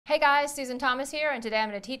Hey guys, Susan Thomas here, and today I'm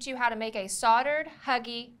going to teach you how to make a soldered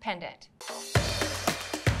Huggie pendant.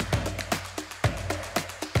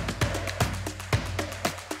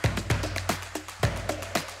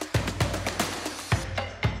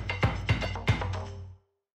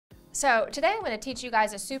 So today I'm going to teach you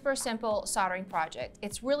guys a super simple soldering project.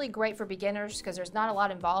 It's really great for beginners because there's not a lot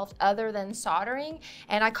involved other than soldering,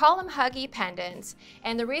 and I call them Huggie pendants.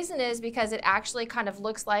 And the reason is because it actually kind of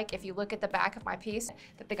looks like, if you look at the back of my piece,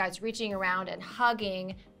 that the guy's reaching around and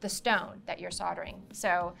hugging the stone that you're soldering.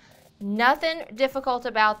 So nothing difficult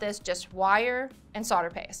about this, just wire and solder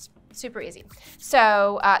paste. Super easy.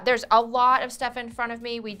 So there's a lot of stuff in front of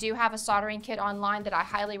me. We do have a soldering kit online that I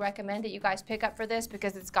highly recommend that you guys pick up for this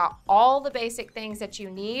because it's got all the basic things that you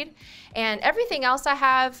need. And everything else I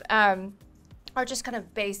have are just kind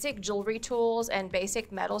of basic jewelry tools and basic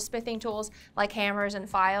metal smithing tools like hammers and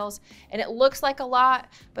files. And it looks like a lot,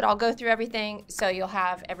 but I'll go through everything so you'll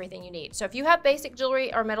have everything you need. So if you have basic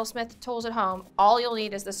jewelry or metalsmith tools at home, all you'll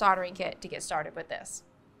need is the soldering kit to get started with this.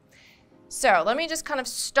 So let me just kind of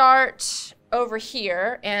start over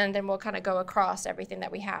here, and then we'll kind of go across everything that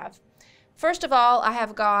we have. First of all, I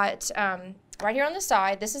have got right here on the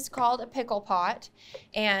side, this is called a pickle pot,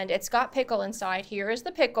 and it's got pickle inside. Here is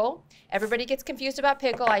the pickle. Everybody gets confused about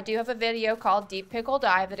pickle. I do have a video called Deep Pickle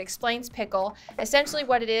Dive that explains pickle. Essentially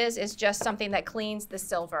what it is just something that cleans the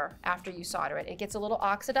silver after you solder it. It gets a little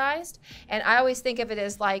oxidized, and I always think of it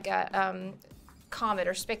as like a Comet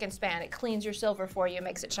or spick and span. It cleans your silver for you and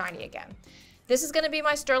makes it shiny again. This is going to be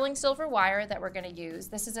my sterling silver wire that we're going to use.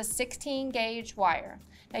 This is a 16 gauge wire.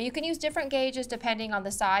 Now you can use different gauges depending on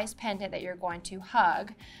the size pendant that you're going to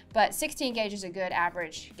hug, but 16 gauge is a good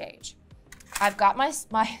average gauge. I've got my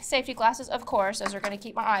safety glasses, of course, those are going to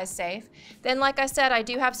keep my eyes safe. Then, like I said, I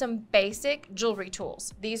do have some basic jewelry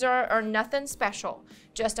tools. These are nothing special,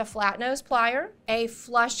 just a flat nose plier, a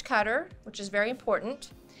flush cutter, which is very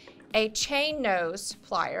important, a chain nose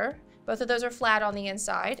plier. Both of those are flat on the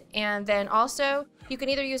inside. And then also, you can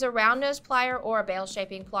either use a round nose plier or a bale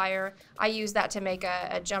shaping plier. I use that to make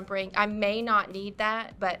a jump ring. I may not need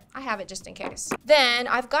that, but I have it just in case. Then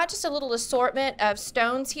I've got just a little assortment of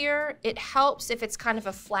stones here. It helps if it's kind of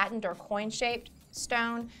a flattened or coin-shaped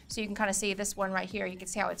stone. So you can kind of see this one right here. You can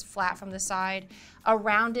see how it's flat from the side. A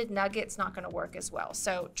rounded nugget's not going to work as well.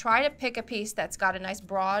 So try to pick a piece that's got a nice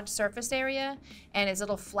broad surface area and is a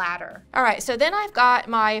little flatter. All right, so then I've got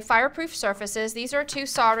my fireproof surfaces. These are 2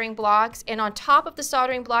 soldering blocks, and on top of the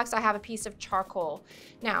soldering blocks I have a piece of charcoal.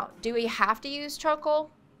 Now, do we have to use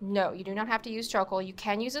charcoal? No, you do not have to use charcoal. You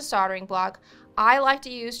can use a soldering block. I like to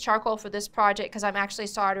use charcoal for this project because I'm actually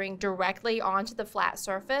soldering directly onto the flat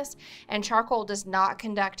surface, and charcoal does not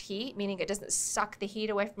conduct heat, meaning it doesn't suck the heat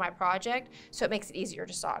away from my project, so it makes it easier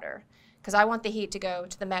to solder because I want the heat to go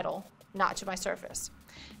to the metal, not to my surface.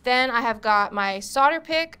 Then I have got my solder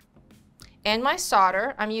pick and my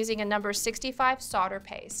solder. I'm using a number 65 solder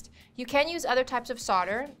paste. You can use other types of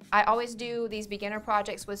solder. I always do these beginner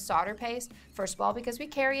projects with solder paste. First of all, because we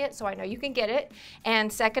carry it, so I know you can get it.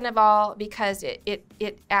 And second of all, because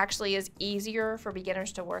it actually is easier for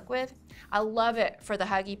beginners to work with. I love it for the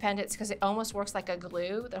Huggie pendants because it almost works like a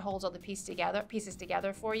glue that holds all the pieces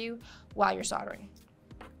together for you while you're soldering.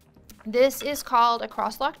 This is called a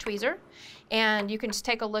cross-lock tweezer, and you can just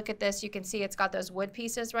take a look at this. You can see it's got those wood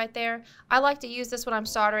pieces right there. I like to use this when I'm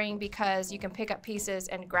soldering because you can pick up pieces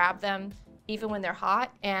and grab them even when they're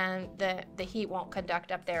hot, and the heat won't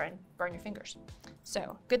conduct up there and burn your fingers.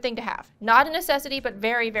 So good thing to have. Not a necessity, but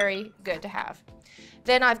very, very good to have.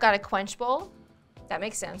 Then I've got a quench bowl. That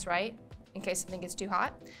makes sense, right? In case something gets too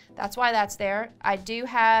hot. That's why that's there. I do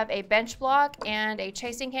have a bench block and a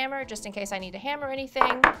chasing hammer just in case I need to hammer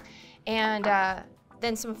anything. And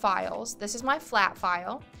then some files. This is my flat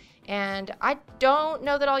file, and I don't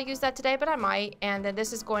know that I'll use that today, but I might. And then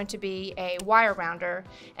this is going to be a wire rounder,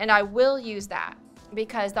 and I will use that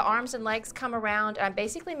because the arms and legs come around, and I'm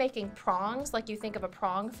basically making prongs like you think of a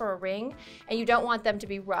prong for a ring, and you don't want them to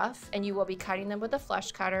be rough, and you will be cutting them with a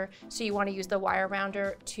flush cutter, so you want to use the wire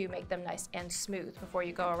rounder to make them nice and smooth before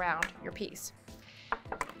you go around your piece.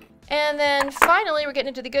 And then finally, we're getting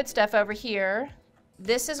into the good stuff over here.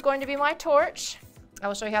 This is going to be my torch. I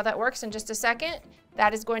will show you how that works in just a second.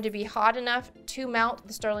 That is going to be hot enough to melt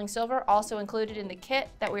the sterling silver, also included in the kit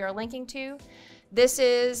that we are linking to. This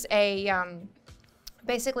is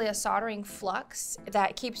basically a soldering flux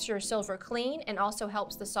that keeps your silver clean and also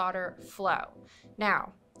helps the solder flow.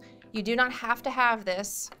 Now, you do not have to have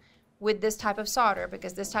this with this type of solder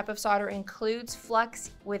because this type of solder includes flux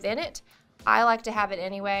within it. I like to have it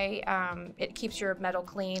anyway. It keeps your metal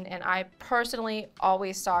clean, and I personally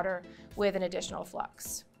always solder with an additional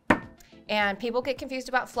flux. And people get confused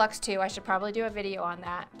about flux too. I should probably do a video on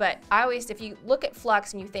that. But I always, if you look at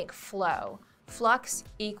flux and you think flow, flux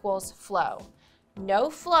equals flow. No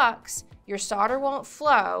flux, your solder won't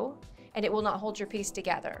flow and it will not hold your piece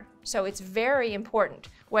together. So it's very important.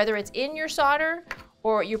 Whether it's in your solder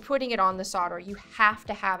or you're putting it on the solder, you have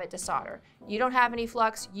to have it to solder. You don't have any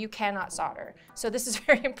flux, you cannot solder. So this is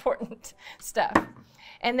very important stuff.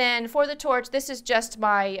 And then for the torch, this is just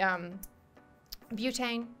my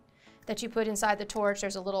butane that you put inside the torch.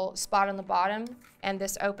 There's a little spot on the bottom and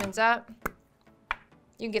this opens up.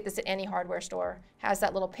 You can get this at any hardware store. Has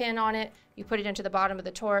that little pin on it. You put it into the bottom of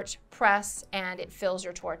the torch, press, and it fills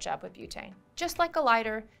your torch up with butane. Just like a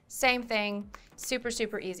lighter, same thing, super,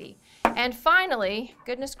 super easy. And finally,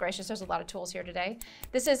 goodness gracious, there's a lot of tools here today.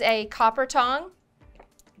 This is a copper tong.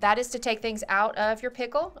 That is to take things out of your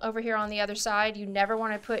pickle. Over here on the other side, you never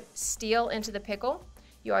want to put steel into the pickle.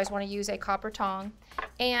 You always want to use a copper tong.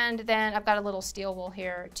 And then I've got a little steel wool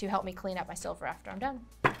here to help me clean up my silver after I'm done.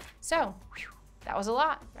 So, whew, that was a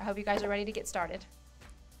lot. I hope you guys are ready to get started.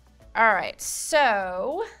 All right,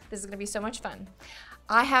 so this is gonna be so much fun.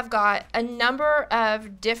 I have got a number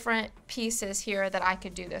of different pieces here that I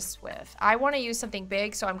could do this with. I wanna use something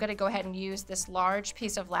big, so I'm gonna go ahead and use this large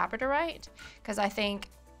piece of labradorite because I think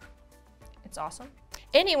it's awesome.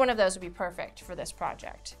 Any one of those would be perfect for this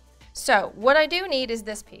project. So what I do need is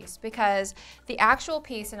this piece because the actual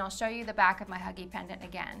piece, and I'll show you the back of my Huggie pendant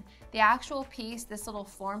again, the actual piece, this little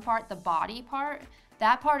form part, the body part,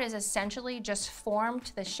 that part is essentially just formed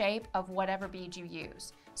to the shape of whatever bead you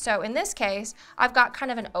use. So in this case, I've got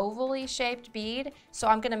kind of an ovally shaped bead, so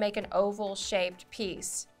I'm gonna make an oval shaped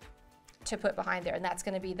piece to put behind there, and that's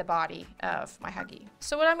gonna be the body of my Huggie.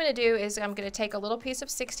 So what I'm gonna do is I'm gonna take a little piece of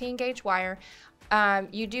 16 gauge wire.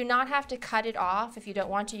 You do not have to cut it off. If you don't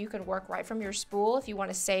want to, you can work right from your spool if you want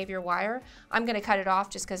to save your wire. I'm gonna cut it off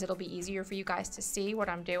just because it'll be easier for you guys to see what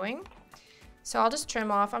I'm doing. So I'll just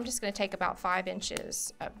trim off. I'm just gonna take about 5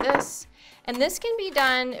 inches of this. And this can be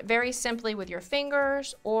done very simply with your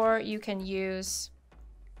fingers, or you can use,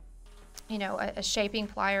 you know, a shaping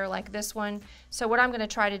plier like this one. So what I'm gonna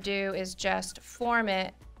try to do is just form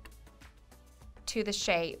it to the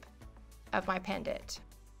shape of my pendant,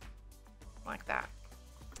 like that.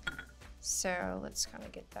 So let's kind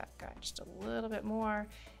of get that guy just a little bit more.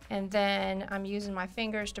 And then I'm using my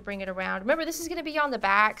fingers to bring it around. Remember, this is gonna be on the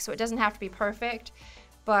back, so it doesn't have to be perfect,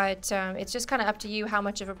 but it's just kind of up to you how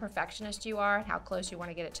much of a perfectionist you are and how close you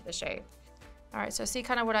wanna get it to the shape. All right, so see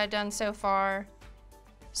kind of what I've done so far.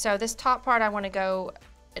 So this top part, I wanna go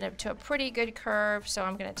to a pretty good curve, so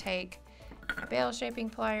I'm gonna take a bale shaping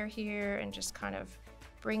plier here and just kind of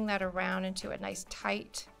bring that around into a nice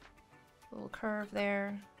tight little curve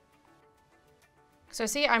there. So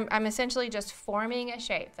see, I'm essentially just forming a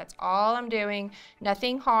shape. That's all I'm doing.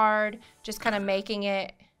 Nothing hard, just kind of making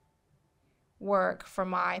it work for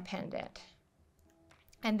my pendant.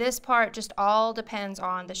 And this part just all depends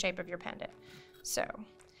on the shape of your pendant. So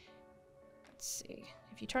let's see.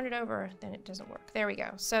 If you turn it over, then it doesn't work. There we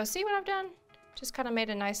go. So see what I've done? Just kind of made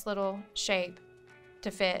a nice little shape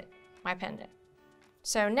to fit my pendant.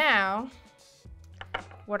 So now,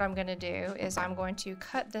 what I'm gonna do is I'm going to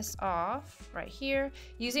cut this off right here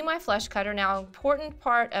using my flush cutter. Now, important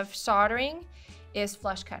part of soldering is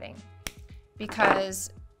flush cutting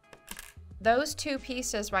because those two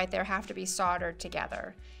pieces right there have to be soldered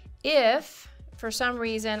together. If for some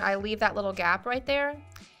reason I leave that little gap right there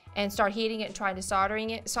and start heating it and trying to solder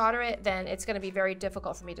it, then it's gonna be very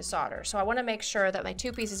difficult for me to solder. So I wanna make sure that my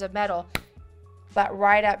two pieces of metal but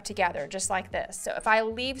right up together, just like this. So if I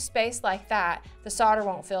leave space like that, the solder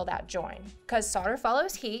won't fill that join because solder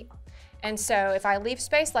follows heat. And so if I leave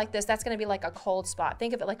space like this, that's gonna be like a cold spot.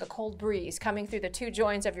 Think of it like a cold breeze coming through the two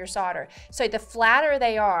joins of your solder. So the flatter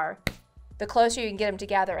they are, the closer you can get them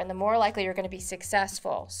together and the more likely you're gonna be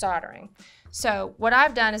successful soldering. So what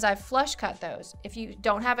I've done is I've flush cut those. If you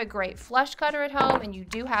don't have a great flush cutter at home and you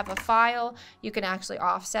do have a file, you can actually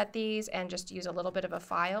offset these and just use a little bit of a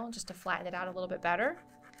file just to flatten it out a little bit better.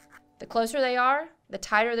 The closer they are, the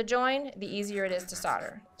tighter the join, the easier it is to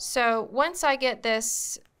solder. So once I get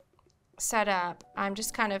this set up, I'm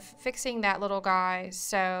just kind of fixing that little guy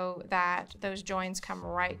so that those joins come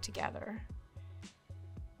right together,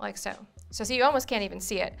 like so. So see, you almost can't even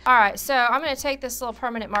see it. All right, so I'm gonna take this little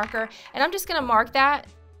permanent marker and I'm just gonna mark that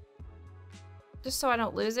just so I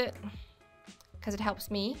don't lose it because it helps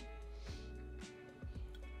me.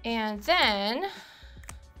 And then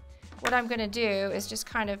what I'm gonna do is just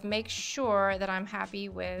kind of make sure that I'm happy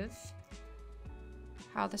with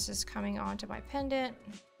how this is coming onto my pendant.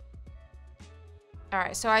 All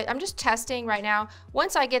right, so I'm just testing right now.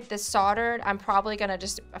 Once I get this soldered, I'm probably gonna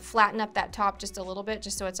just flatten up that top just a little bit,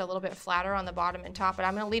 just so it's a little bit flatter on the bottom and top, but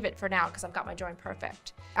I'm gonna leave it for now because I've got my join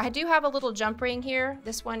perfect. I do have a little jump ring here.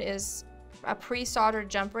 This one is a pre-soldered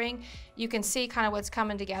jump ring. You can see kind of what's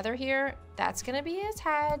coming together here. That's gonna be his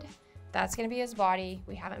head. That's gonna be his body.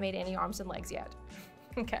 We haven't made any arms and legs yet.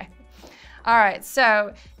 Okay. All right,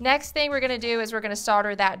 so next thing we're gonna do is we're gonna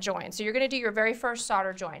solder that join. So you're gonna do your very first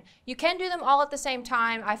solder join. You can do them all at the same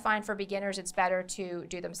time. I find for beginners it's better to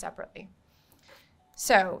do them separately.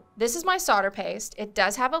 So this is my solder paste. It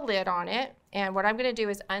does have a lid on it, and what I'm gonna do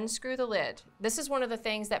is unscrew the lid. This is one of the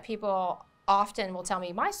things that people often will tell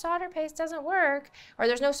me, my solder paste doesn't work, or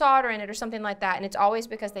there's no solder in it, or something like that, and it's always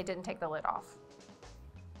because they didn't take the lid off.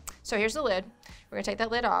 So here's the lid. We're gonna take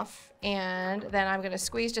that lid off, and then I'm gonna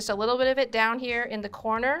squeeze just a little bit of it down here in the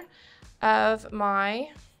corner of my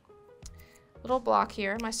little block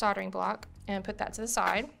here, my soldering block, and put that to the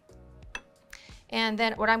side. And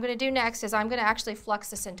then what I'm gonna do next is I'm gonna actually flux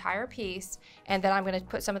this entire piece, and then I'm gonna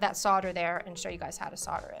put some of that solder there and show you guys how to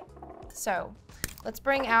solder it. So let's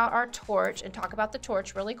bring out our torch and talk about the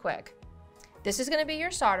torch really quick. This is gonna be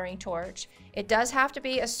your soldering torch. It does have to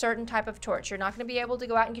be a certain type of torch. You're not gonna be able to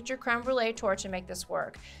go out and get your creme brulee torch and make this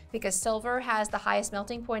work because silver has the highest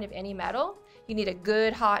melting point of any metal. You need a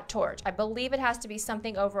good hot torch. I believe it has to be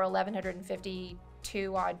something over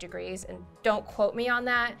 1152 odd degrees, and don't quote me on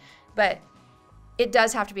that, but it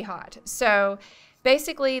does have to be hot. So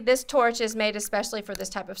basically this torch is made especially for this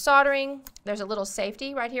type of soldering. There's a little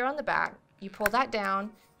safety right here on the back. You pull that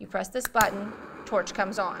down, you press this button, torch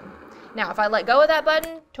comes on. Now, if I let go of that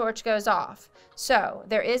button, torch goes off. So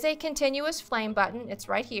there is a continuous flame button. It's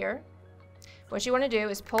right here. What you want to do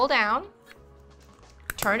is pull down,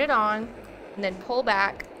 turn it on, and then pull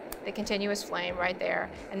back the continuous flame right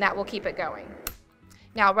there, and that will keep it going.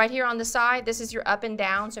 Now, right here on the side, this is your up and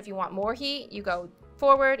down. So if you want more heat, you go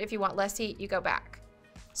forward. If you want less heat, you go back.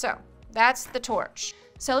 So that's the torch.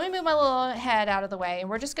 So let me move my little head out of the way, and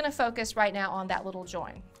we're just going to focus right now on that little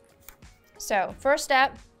join. So first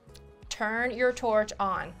step, turn your torch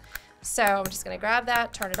on. So I'm just gonna grab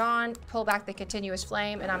that, turn it on, pull back the continuous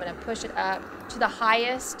flame, and I'm gonna push it up to the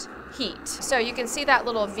highest heat. So you can see that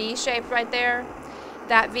little V shape right there.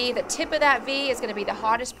 That V, the tip of that V is gonna be the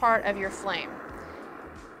hottest part of your flame.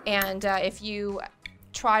 And if you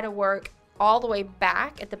try to work all the way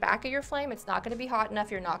back at the back of your flame, it's not gonna be hot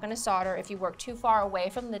enough, you're not gonna solder. If you work too far away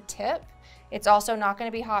from the tip, it's also not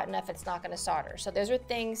gonna be hot enough, it's not gonna solder. So those are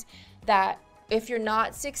things that if you're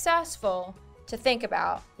not successful, to think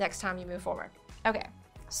about next time you move forward. Okay,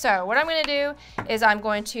 so what I'm gonna do is I'm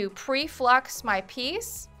going to pre-flux my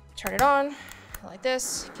piece, turn it on like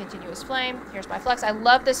this, continuous flame. Here's my flux. I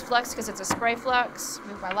love this flux because it's a spray flux.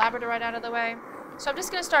 Move my Labrador right out of the way. So I'm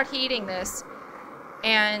just gonna start heating this,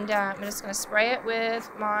 and I'm just gonna spray it with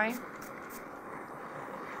my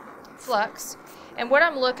flux. And what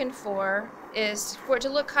I'm looking for is for it to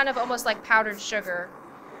look kind of almost like powdered sugar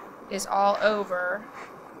is all over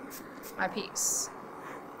my piece.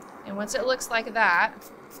 And once it looks like that,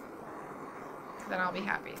 then I'll be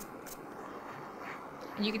happy.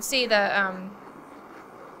 And you can see the,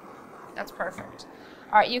 that's perfect.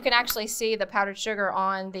 All right, you can actually see the powdered sugar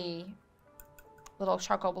on the little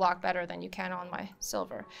charcoal block better than you can on my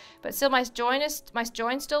silver. But still, my join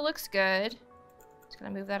still looks good. Just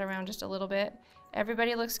gonna move that around just a little bit.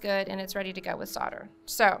 Everybody looks good, and it's ready to go with solder.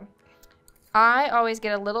 So I always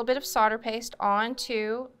get a little bit of solder paste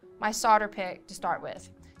onto my solder pick to start with.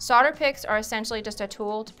 Solder picks are essentially just a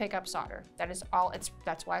tool to pick up solder. That is all.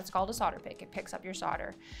 That's why it's called a solder pick. It picks up your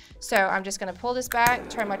solder. So I'm just gonna pull this back,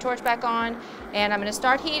 turn my torch back on, and I'm gonna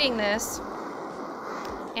start heating this.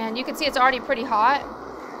 And you can see it's already pretty hot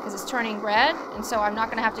because it's turning red, and so I'm not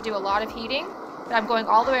gonna have to do a lot of heating, but I'm going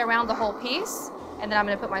all the way around the whole piece, and then I'm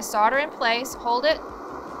gonna put my solder in place, hold it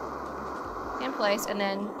in place, and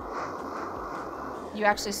then you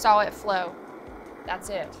actually saw it flow. That's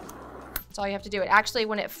it. That's all you have to do. It actually,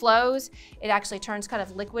 when it flows, it actually turns kind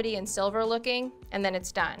of liquidy and silver looking, and then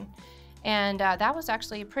it's done. And that was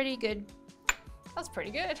actually pretty good. That was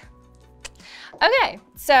pretty good. Okay,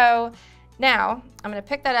 so now I'm gonna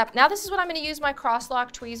pick that up. Now this is what I'm gonna use my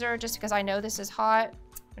crosslock tweezer, just because I know this is hot.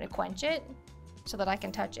 I'm gonna quench it so that I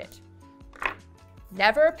can touch it.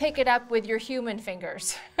 Never pick it up with your human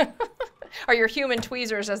fingers. Or your human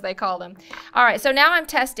tweezers, as they call them. All right, so now I'm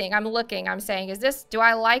testing, I'm looking, I'm saying, do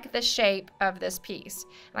I like the shape of this piece?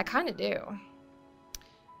 And I kind of do.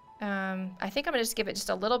 I think I'm gonna just give it just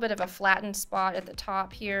a little bit of a flattened spot at the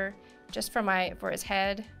top here, just for his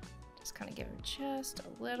head. Just kind of give him just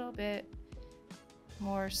a little bit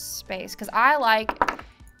more space, because I like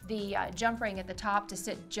the jump ring at the top to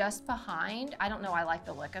sit just behind. I don't know, I like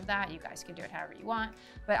the look of that. You guys can do it however you want,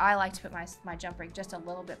 but I like to put my jump ring just a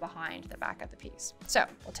little bit behind the back of the piece. So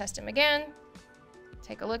we'll test him again,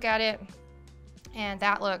 take a look at it, and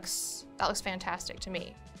that looks fantastic to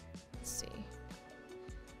me. Let's see.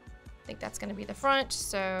 I think that's gonna be the front,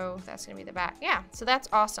 so that's gonna be the back. Yeah, so that's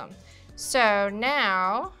awesome. So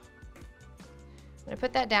now, I'm gonna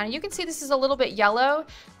put that down. You can see this is a little bit yellow.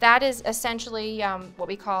 That is essentially what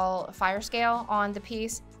we call a fire scale on the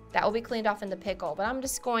piece. That will be cleaned off in the pickle, but I'm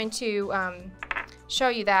just going to show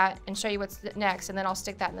you that and show you what's next, and then I'll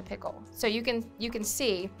stick that in the pickle. So you can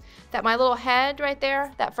see that my little head right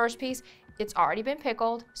there, that first piece, it's already been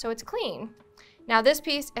pickled, so it's clean. Now this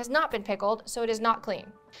piece has not been pickled, so it is not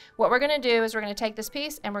clean. What we're gonna do is we're gonna take this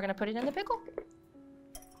piece and we're gonna put it in the pickle.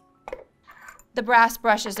 The brass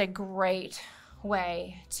brush is a great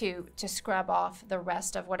way to scrub off the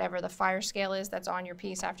rest of whatever the fire scale is that's on your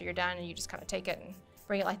piece after you're done, and you just kind of take it and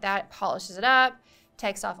bring it like that. It polishes it up,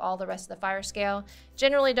 takes off all the rest of the fire scale.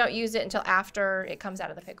 Generally don't use it until after it comes out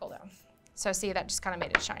of the pickle though. So see, that just kind of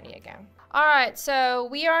made it shiny again. All right, so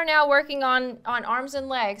we are now working on arms and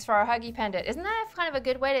legs for our Huggie pendant. Isn't that kind of a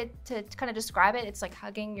good way to kind of describe it? It's like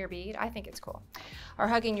hugging your bead. I think it's cool. Or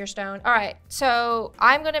hugging your stone. All right, so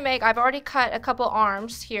I've already cut a couple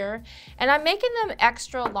arms here, and I'm making them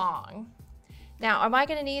extra long. Now, am I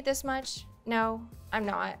gonna need this much? No, I'm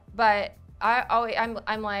not. But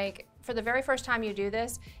I'm like, for the very first time you do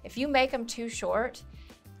this, if you make them too short,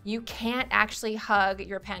 you can't actually hug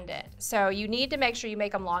your pendant. So you need to make sure you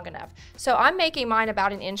make them long enough. So I'm making mine about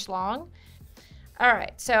 1 inch long. All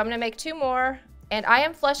right, so I'm gonna make 2 more, and I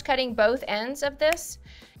am flush cutting both ends of this.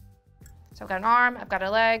 So I've got an arm, I've got a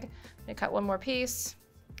leg. I'm gonna cut 1 more piece.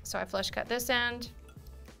 So I flush cut this end.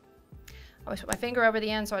 I always put my finger over the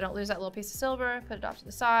end so I don't lose that little piece of silver, put it off to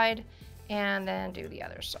the side, and then do the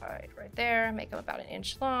other side right there, make them about 1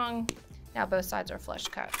 inch long. Now both sides are flush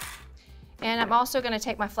cut. And I'm also gonna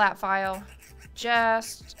take my flat file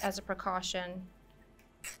just as a precaution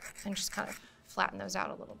and just kind of flatten those out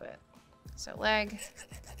a little bit. So leg,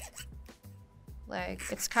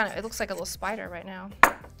 it looks like a little spider right now.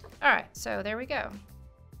 All right, so there we go.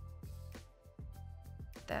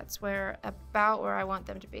 That's about where I want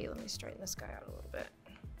them to be. Let me straighten this guy out a little bit.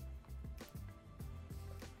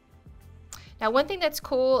 Now, one thing that's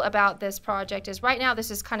cool about this project is right now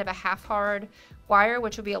this is kind of a half-hard wire,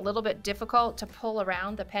 which will be a little bit difficult to pull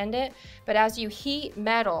around the pendant, but as you heat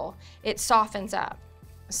metal, it softens up.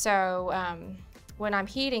 So when I'm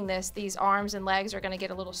heating this, these arms and legs are gonna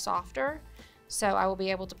get a little softer, so I will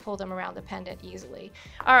be able to pull them around the pendant easily.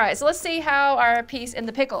 All right, so let's see how our piece in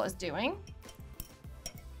the pickle is doing.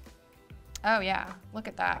 Oh yeah, look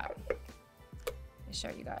at that. Let me show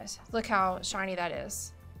you guys. Look how shiny that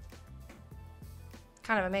is.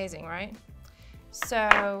 Kind of amazing, right?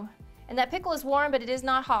 So, and that pickle is warm, but it is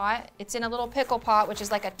not hot. It's in a little pickle pot, which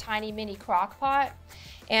is like a tiny mini crock pot.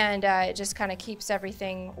 And it just kind of keeps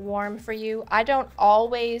everything warm for you. I don't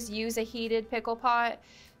always use a heated pickle pot.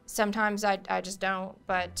 Sometimes I just don't,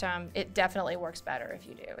 but it definitely works better if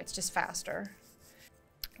you do. It's just faster.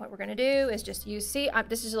 What we're gonna do is just use,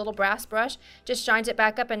 this is a little brass brush, just shines it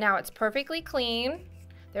back up, and now it's perfectly clean.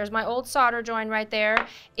 There's my old solder joint right there.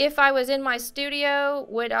 If I was in my studio,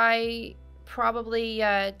 would I probably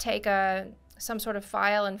take some sort of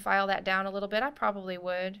file and file that down a little bit? I probably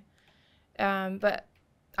would, but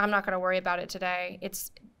I'm not gonna worry about it today.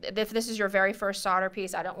 If this is your very first solder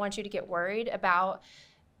piece, I don't want you to get worried about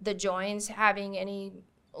the joins having any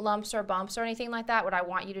lumps or bumps or anything like that. What I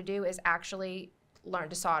want you to do is actually learn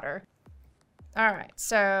to solder. All right,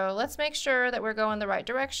 so let's make sure that we're going the right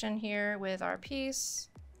direction here with our piece.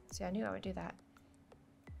 See, I knew I would do that.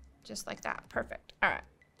 Just like that, perfect. All right,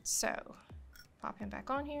 so pop him back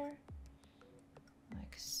on here,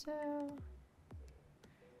 like so.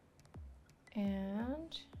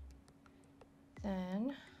 And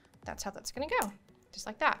then that's how that's gonna go, just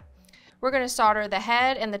like that. We're gonna solder the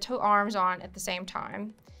head and the 2 arms on at the same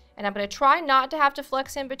time. And I'm gonna try not to have to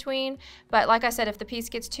flux in between, but like I said, if the piece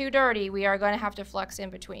gets too dirty, we are gonna have to flux in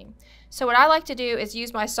between. So what I like to do is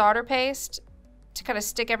use my solder paste to kind of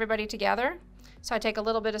stick everybody together. So I take a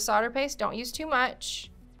little bit of solder paste, don't use too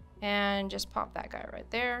much, and just pop that guy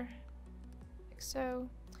right there, like so.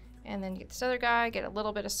 And then get this other guy, get a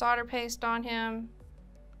little bit of solder paste on him,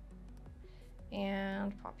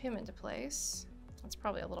 and pop him into place. That's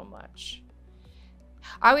probably a little much.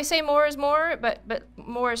 I always say more is more, but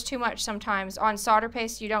more is too much sometimes. On solder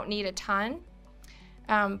paste, you don't need a ton.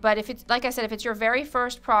 But if it's, like I said, if it's your very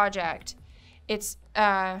first project, it's,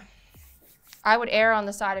 I would err on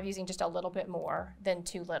the side of using just a little bit more than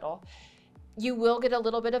too little. you will get a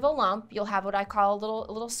little bit of a lump. You'll have what I call a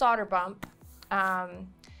little solder bump.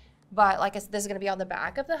 But like I said, this is going to be on the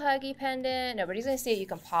back of the Huggie pendant. Nobody's going to see it. You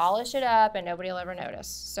can polish it up and nobody will ever notice.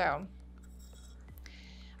 So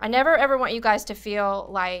I never ever want you guys to feel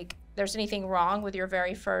like there's anything wrong with your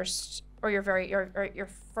very first or your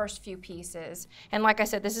first few pieces. And like I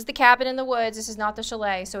said, this is the cabin in the woods. This is not the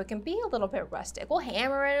chalet, so it can be a little bit rustic. We'll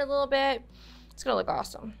hammer it a little bit. It's going to look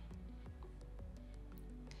awesome.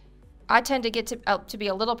 I tend to get to be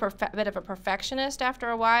a little bit of a perfectionist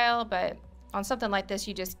after a while, but on something like this,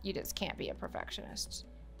 you just can't be a perfectionist.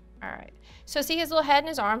 All right. So see, his little head and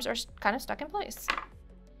his arms are kind of stuck in place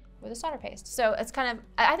with a solder paste. So it's kind of,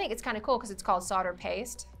 I think it's kind of cool because it's called solder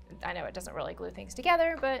paste. I know it doesn't really glue things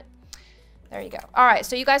together, but there you go. All right,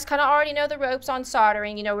 so you guys kind of already know the ropes on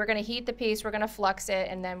soldering. You know, we're going to heat the piece, we're going to flux it,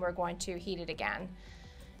 and then we're going to heat it again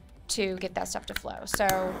to get that stuff to flow. So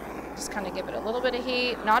just kind of give it a little bit of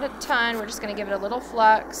heat, not a ton. We're just going to give it a little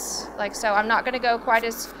flux, like so. I'm not going to go quite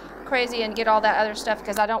as crazy and get all that other stuff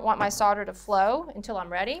because I don't want my solder to flow until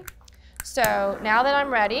I'm ready. So now that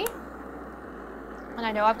I'm ready, and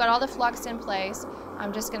I know I've got all the flux in place,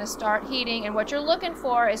 I'm just going to start heating, and what you're looking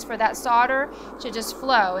for is for that solder to just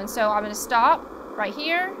flow. And so I'm going to stop right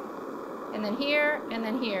here, and then here, and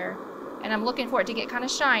then here, and I'm looking for it to get kind of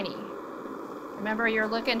shiny. Remember, you're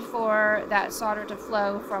looking for that solder to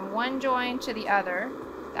flow from one joint to the other.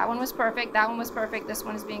 That one was perfect, that one was perfect, this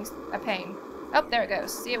one is being a pain. Oh, there it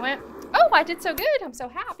goes. See, it went? Oh, I did so good. I'm so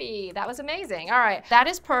happy. That was amazing. All right, that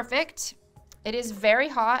is perfect. It is very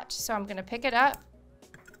hot, so I'm going to pick it up.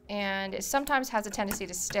 And it sometimes has a tendency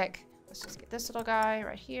to stick. Let's just get this little guy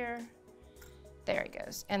right here. There he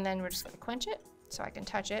goes. And then we're just going to quench it so I can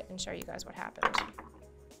touch it and show you guys what happened.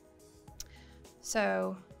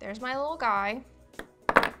 So there's my little guy.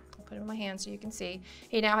 I'll put him in my hand so you can see.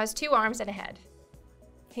 He now has 2 arms and a head.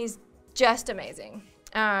 He's just amazing.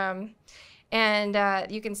 You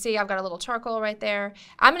can see I've got a little charcoal right there.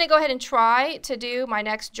 I'm going to go ahead and try to do my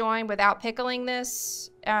next join without pickling this.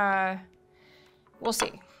 We'll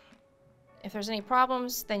see. If there's any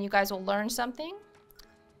problems, then you guys will learn something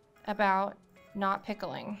about not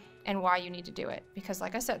pickling and why you need to do it. Because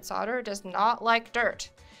like I said, solder does not like dirt.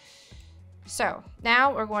 So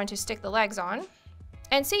now we're going to stick the legs on.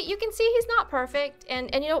 And see, you can see he's not perfect. And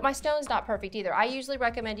you know what, my stone's not perfect either. I usually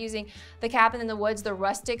recommend using the cabin in the woods, the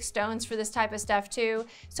rustic stones for this type of stuff too.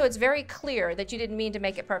 So it's very clear that you didn't mean to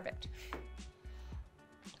make it perfect.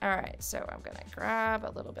 All right, so I'm gonna grab a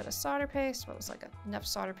little bit of solder paste. What was like enough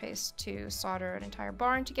solder paste to solder an entire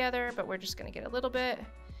barn together, but we're just gonna get a little bit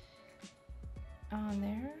on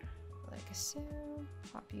there, like so.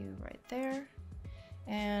 Pop you right there.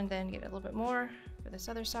 And then get a little bit more for this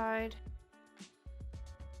other side.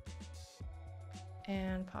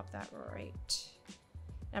 And pop that right.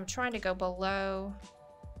 I'm trying to go below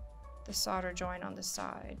the solder joint on the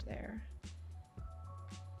side there.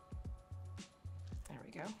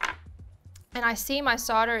 Go. And I see my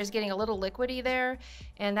solder is getting a little liquidy there,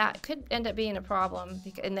 and that could end up being a problem,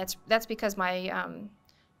 and that's because my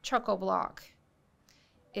charcoal block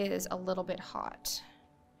is a little bit hot.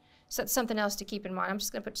 So that's something else to keep in mind. I'm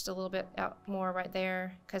just going to put just a little bit out more right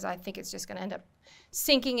there because I think it's just going to end up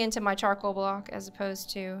sinking into my charcoal block as opposed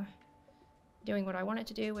to doing what I want it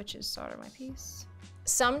to do, which is solder my piece.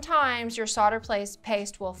 Sometimes your solder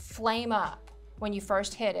paste will flame up when you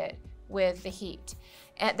first hit it with the heat.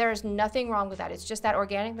 And there's nothing wrong with that. It's just that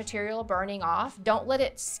organic material burning off. Don't let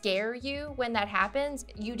it scare you when that happens.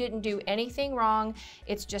 You didn't do anything wrong.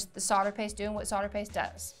 It's just the solder paste doing what solder paste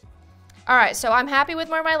does. All right, so I'm happy with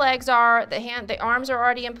where my legs are. The arms are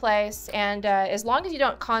already in place, and as long as you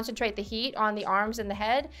don't concentrate the heat on the arms and the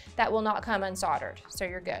head, that will not come unsoldered, so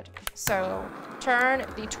you're good. So turn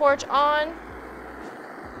the torch on,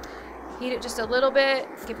 heat it just a little bit,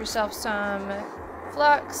 give yourself some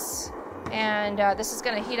flux, and this is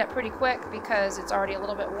going to heat up pretty quick because it's already a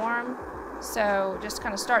little bit warm. So just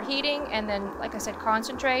kind of start heating, and then, like I said,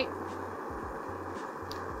 concentrate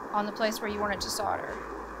on the place where you want it to solder.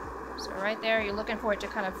 So right there, you're looking for it to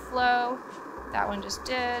kind of flow. That one just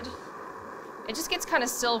did. It just gets kind of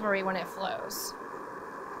silvery when it flows.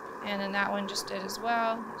 And then that one just did as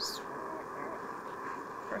well. Just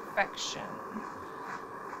perfection.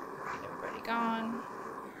 Get everybody gone.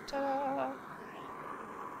 Ta-da!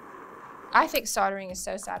 I think soldering is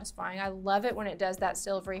so satisfying. I love it when it does that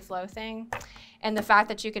silvery flow thing. And the fact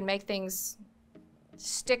that you can make things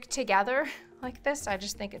stick together like this, I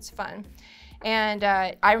just think it's fun. And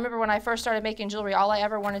I remember when I first started making jewelry, all I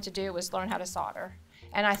ever wanted to do was learn how to solder.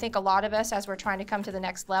 And I think a lot of us, as we're trying to come to the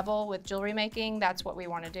next level with jewelry making, that's what we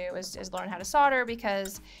want to do is learn how to solder,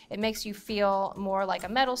 because it makes you feel more like a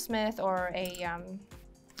metalsmith or a,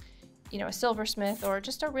 you know, a silversmith or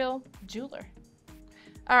just a real jeweler.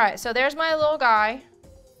 All right, so there's my little guy.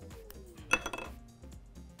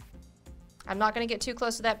 I'm not going to get too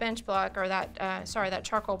close to that bench block, or that, sorry, that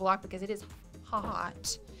charcoal block, because it is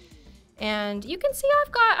hot. And you can see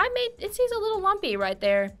it seems a little lumpy right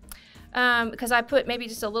there, because I put maybe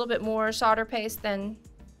just a little bit more solder paste than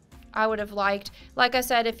I would have liked. Like I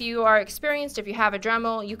said, if you are experienced, if you have a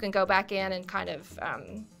Dremel, you can go back in and kind of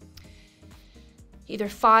either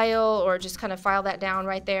file or just kind of file that down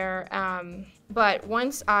right there. But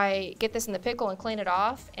once I get this in the pickle and clean it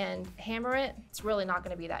off and hammer it, it's really not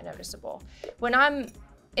going to be that noticeable. When I'm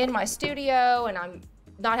in my studio and I'm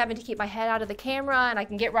not having to keep my head out of the camera and I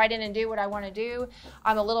can get right in and do what I want to do,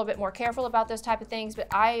 I'm a little bit more careful about those type of things. But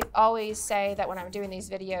I always say that when I'm doing these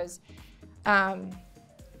videos,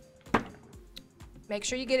 make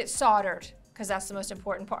sure you get it soldered, because that's the most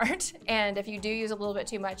important part. And if you do use a little bit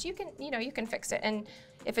too much, you can, you know, you can fix it. And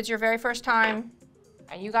if it's your very first time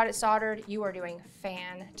and you got it soldered, you are doing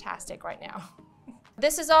fantastic right now.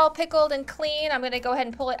 This is all pickled and clean. I'm gonna go ahead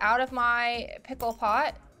and pull it out of my pickle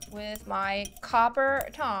pot with my copper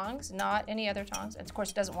tongs, not any other tongs. And of course,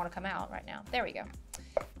 it doesn't want to come out right now. There we go.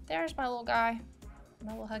 There's my little guy,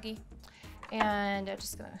 my little Huggie. And I'm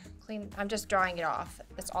just gonna clean, I'm just drying it off.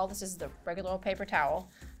 That's all this is, the regular old paper towel.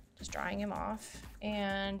 Just drying him off.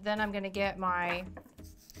 And then I'm gonna get my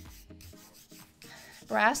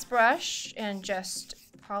brass brush and just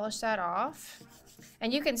polish that off.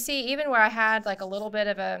 And you can see even where I had like a little bit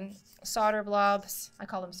of a solder blobs, I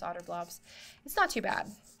call them solder blobs, it's not too bad.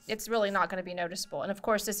 It's really not going to be noticeable. And of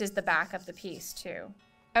course, this is the back of the piece too.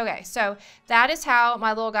 Okay, so that is how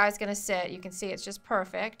my little guy's going to sit. You can see it's just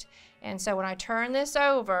perfect. And so when I turn this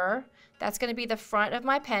over, that's going to be the front of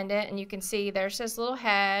my pendant, and you can see there's his little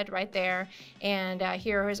head right there, and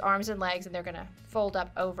here are his arms and legs, and they're going to fold up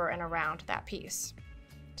over and around that piece,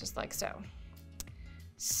 just like so.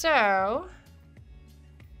 So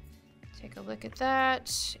take a look at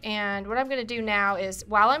that. And what I'm going to do now is,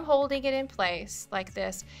 while I'm holding it in place like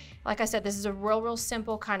this, like I said, this is a real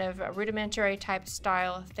simple kind of rudimentary type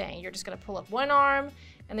style thing. You're just going to pull up one arm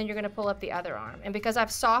and then you're going to pull up the other arm. And because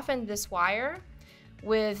I've softened this wire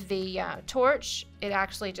with the torch, it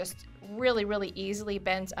actually just really easily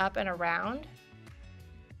bends up and around.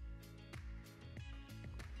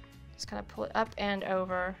 Just kind of pull it up and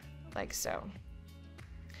over like so.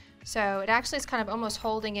 So it actually is kind of almost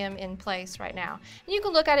holding him in place right now. And you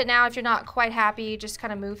can look at it now if you're not quite happy, just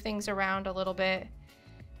kind of move things around a little bit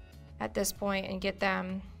at this point and get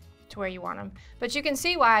them to where you want them. But you can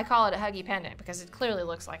see why I call it a Huggie pendant, because it clearly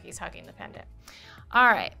looks like he's hugging the pendant. All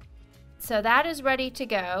right, so that is ready to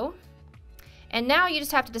go. And now you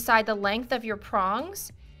just have to decide the length of your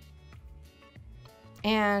prongs.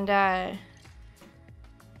 And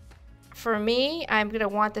for me, I'm going to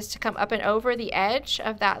want this to come up and over the edge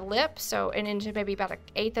of that lip, so an inch, maybe about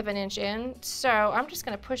 1/8 of an inch in. So I'm just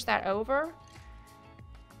going to push that over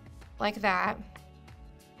like that.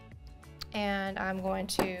 And I'm going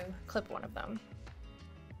to clip one of them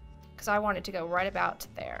because I want it to go right about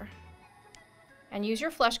there. And use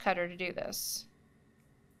your flush cutter to do this.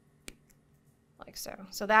 Like so.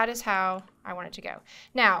 So that is how I want it to go.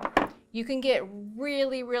 Now, you can get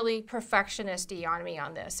really perfectionist-y on me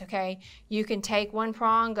on this, okay? You can take one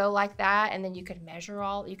prong, go like that, and then you could measure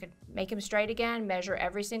all, you could make them straight again, measure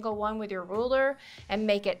every single one with your ruler, and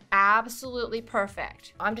make it absolutely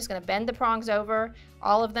perfect. I'm just gonna bend the prongs over,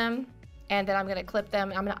 all of them, and then I'm gonna clip them,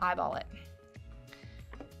 and I'm gonna eyeball it.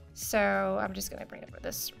 So I'm just gonna bring up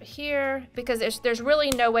this here, because there's really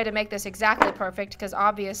no way to make this exactly perfect, because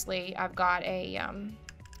obviously I've got a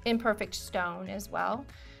imperfect stone as well.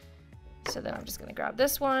 So then I'm just gonna grab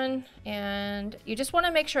this one, and you just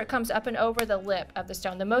wanna make sure it comes up and over the lip of the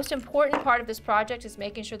stone. The most important part of this project is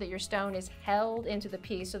making sure that your stone is held into the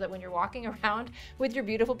piece so that when you're walking around with your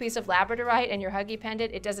beautiful piece of labradorite and your Huggie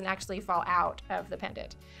pendant, it doesn't actually fall out of the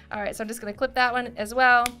pendant. All right, so I'm just gonna clip that one as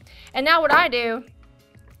well. And now what I do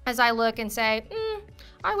is I look and say,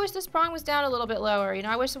 I wish this prong was down a little bit lower. You know,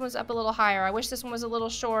 I wish this one was up a little higher. I wish this one was a little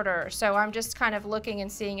shorter. So I'm just kind of looking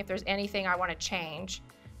and seeing if there's anything I wanna change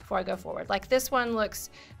before I go forward. Like this one looks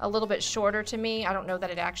a little bit shorter to me. I don't know that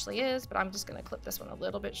it actually is, but I'm just gonna clip this one a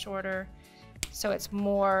little bit shorter so it's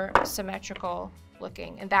more symmetrical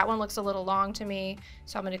looking. And that one looks a little long to me,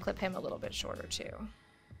 so I'm gonna clip him a little bit shorter too.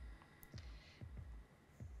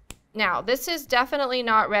 Now, this is definitely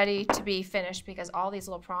not ready to be finished because all these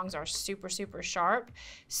little prongs are super, super sharp.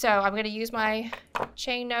 So I'm going to use my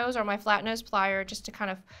chain nose or my flat nose plier just to kind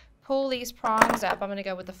of pull these prongs up. I'm going to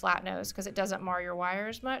go with the flat nose because it doesn't mar your wire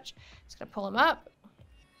as much. Just going to pull them up.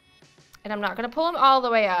 And I'm not going to pull them all the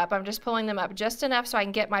way up. I'm just pulling them up just enough so I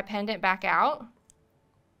can get my pendant back out.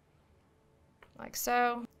 Like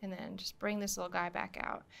so. And then just bring this little guy back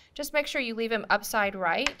out. Just make sure you leave him upside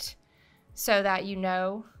right so that you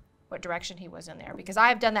know what direction he was in there, because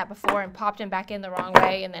I've done that before and popped him back in the wrong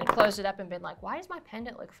way and then closed it up and been like, why does my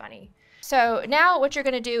pendant look funny? So now what you're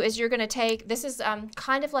going to do is you're going to take, this is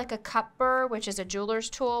kind of like a cup burr, which is a jeweler's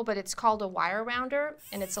tool, but it's called a wire rounder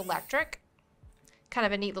and it's electric. Kind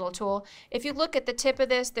of a neat little tool. If you look at the tip of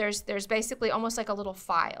this, there's basically almost like a little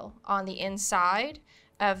file on the inside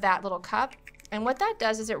of that little cup. And what that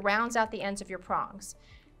does is it rounds out the ends of your prongs.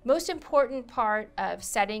 Most important part of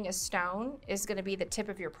setting a stone is going to be the tip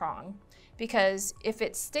of your prong, because if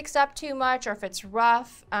it sticks up too much or if it's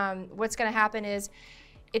rough, what's going to happen is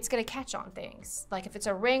it's going to catch on things. Like if it's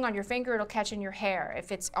a ring on your finger, it'll catch in your hair.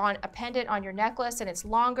 If it's on a pendant on your necklace and it's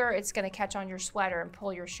longer, it's going to catch on your sweater and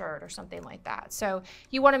pull your shirt or something like that. So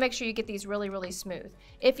you want to make sure you get these really, really smooth.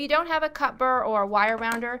 If you don't have a cut burr or a wire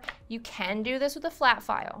rounder, you can do this with a flat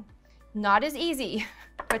file. Not as easy,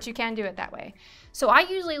 but you can do it that way. So I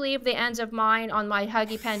usually leave the ends of mine on my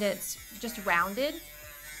Huggie pendants just rounded.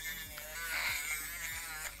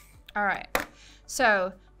 All right,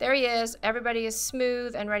 so there he is. Everybody is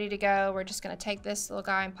smooth and ready to go. We're just gonna take this little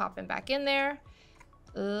guy and pop him back in there,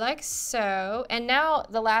 like so. And now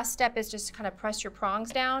the last step is just to kind of press your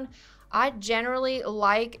prongs down. I generally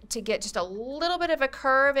like to get just a little bit of a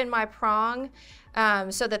curve in my prong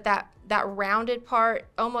so that rounded part,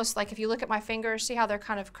 almost like if you look at my fingers, see how they're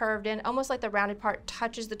kind of curved in, almost like the rounded part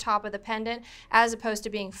touches the top of the pendant as opposed to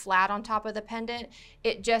being flat on top of the pendant.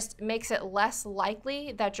 It just makes it less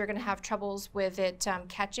likely that you're going to have troubles with it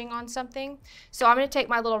catching on something. So I'm going to take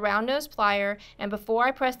my little round nose plier, and before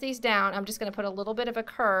I press these down, I'm just going to put a little bit of a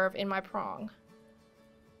curve in my prong,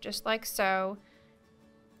 just like so.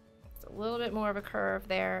 A little bit more of a curve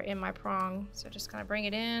there in my prong. So just kind of bring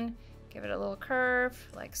it in, give it a little curve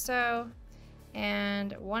like so,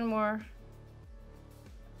 and one more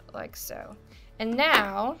like so. And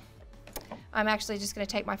now I'm actually just going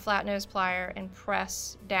to take my flat nose plier and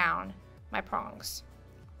press down my prongs.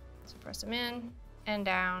 So press them in and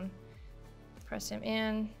down, press him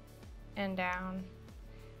in and down,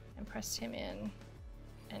 and press him in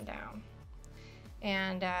and down.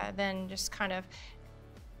 And then just kind of,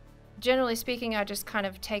 generally speaking, I just kind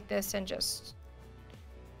of take this and just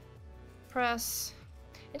press.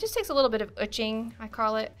 It just takes a little bit of utching, I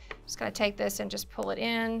call it. Just kind of take this and just pull it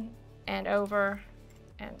in and over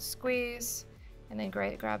and squeeze, and then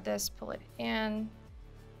grab this, pull it in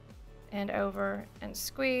and over and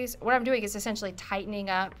squeeze. What I'm doing is essentially tightening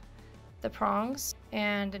up the prongs,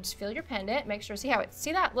 and just feel your pendant. Make sure, see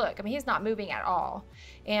that look? I mean, he's not moving at all.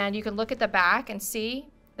 And you can look at the back and see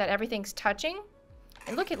that everything's touching.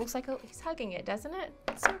 And look, it looks like he's hugging it, doesn't it?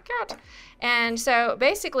 It's so cute. And so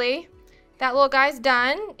basically, that little guy's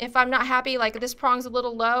done. If I'm not happy, like this prong's a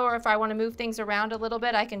little low, or if I want to move things around a little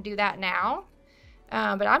bit, I can do that now.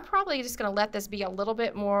 But I'm probably just going to let this be a little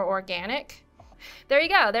bit more organic. There you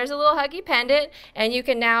go. There's a little Huggie pendant, and you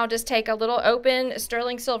can now just take a little open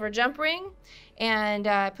sterling silver jump ring and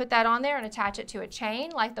put that on there and attach it to a chain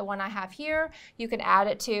like the one I have here. You can add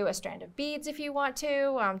it to a strand of beads if you want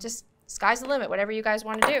to. Just sky's the limit, whatever you guys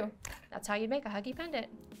want to do. That's how you'd make a Huggie pendant.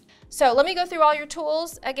 So let me go through all your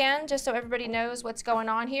tools again, just so everybody knows what's going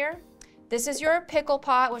on here. This is your pickle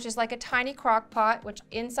pot, which is like a tiny crock pot, which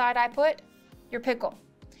inside I put your pickle.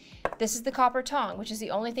 This is the copper tong, which is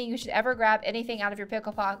the only thing you should ever grab anything out of your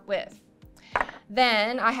pickle pot with.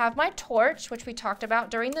 Then I have my torch, which we talked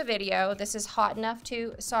about during the video. This is hot enough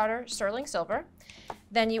to solder sterling silver.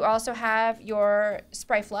 Then you also have your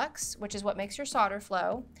spray flux, which is what makes your solder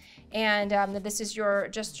flow. And this is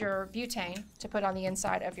just your butane to put on the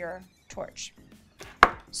inside of your torch.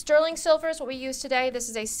 Sterling silver is what we use today. This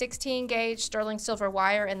is a 16 gauge sterling silver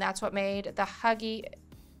wire, and that's what made the Huggie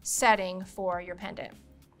setting for your pendant.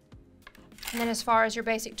 And then as far as your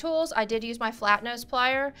basic tools, I did use my flat nose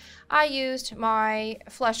plier. I used my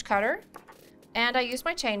flush cutter, and I used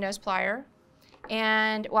my chain nose plier.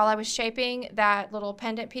 And while I was shaping that little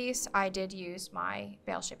pendant piece, I did use my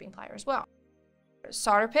bail shaping plier as well.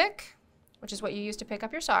 Solder pick, which is what you use to pick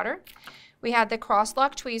up your solder. We had the cross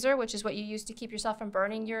lock tweezer, which is what you use to keep yourself from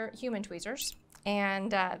burning your human tweezers.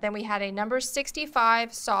 And then we had a number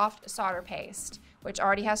 65 soft solder paste, which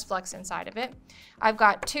already has flux inside of it. I've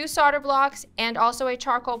got 2 solder blocks and also a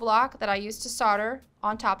charcoal block that I use to solder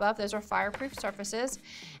on top of. Those are fireproof surfaces.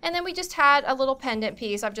 And then we just had a little pendant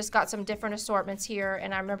piece. I've just got some different assortments here,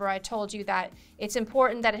 and I remember I told you that it's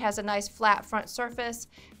important that it has a nice flat front surface,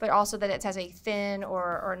 but also that it has a thin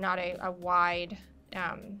or not a wide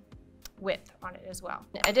width on it as well.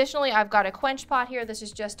 Additionally, I've got a quench pot here. This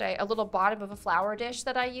is just a little bottom of a flower dish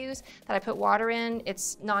that I use, that I put water in.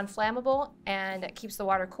 It's non-flammable and it keeps the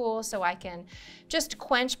water cool, so I can just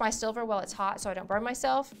quench my silver while it's hot so I don't burn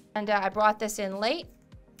myself. And I brought this in late.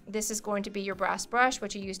 This is going to be your brass brush,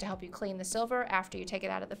 which you use to help you clean the silver after you take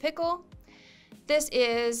it out of the pickle. This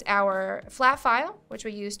is our flat file, which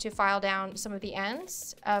we use to file down some of the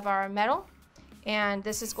ends of our metal. And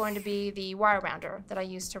this is going to be the wire rounder that I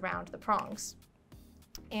use to round the prongs.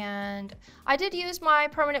 And I did use my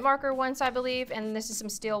permanent marker once, I believe, and this is some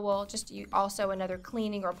steel wool, just also another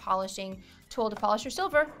cleaning or polishing tool to polish your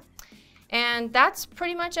silver. And that's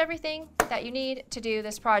pretty much everything that you need to do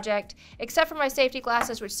this project, except for my safety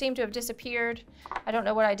glasses, which seem to have disappeared. I don't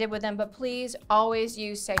know what I did with them, but please always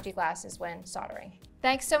use safety glasses when soldering.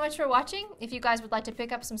 Thanks so much for watching. If you guys would like to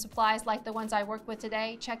pick up some supplies like the ones I worked with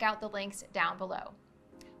today, check out the links down below.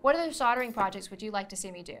 What other soldering projects would you like to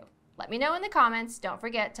see me do? Let me know in the comments. Don't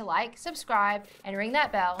forget to like, subscribe, and ring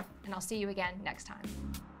that bell, and I'll see you again next time.